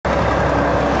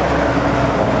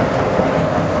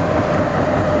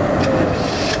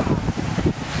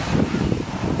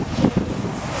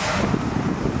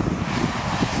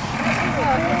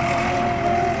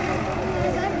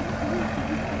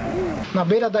na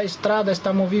beira da estrada,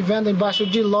 estamos vivendo embaixo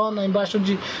de lona, embaixo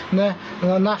de, né,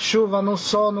 na chuva, no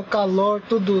sol, no calor,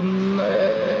 tudo.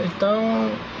 Então,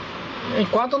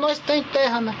 enquanto nós tem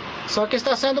terra, né? Só que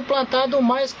está sendo plantado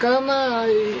mais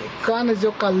canas,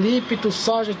 eucalipto,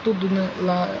 soja, tudo, né,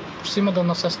 lá por cima das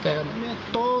nossas terras. Né?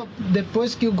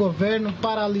 Depois que o governo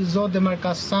paralisou a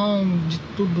demarcação de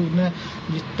tudo, né,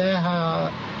 de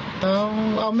terra, então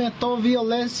aumentou a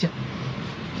violência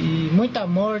e muita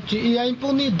morte e a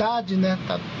impunidade, né?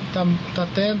 Tá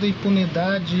tendo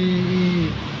impunidade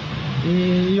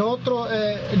e outro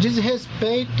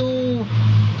desrespeito.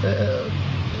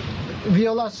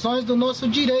 Violações do nosso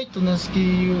direito, né,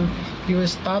 que o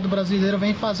Estado brasileiro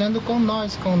vem fazendo com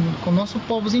nós, com o nosso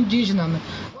povo indígena. Né?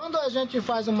 Quando a gente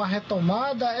faz uma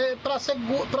retomada, é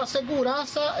para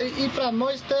segurança e para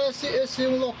nós ter esse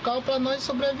um local para nós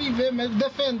sobreviver mesmo,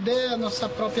 defender a nossa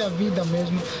própria vida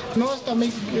mesmo. Nós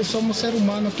também somos ser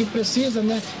humano que precisa,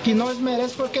 né, que nós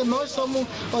merecemos, porque nós somos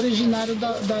originários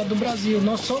do Brasil,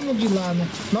 nós somos de lá, né?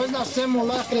 Nós nascemos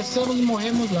lá, crescemos e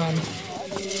morremos lá. Né?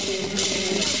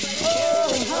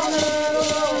 Oh,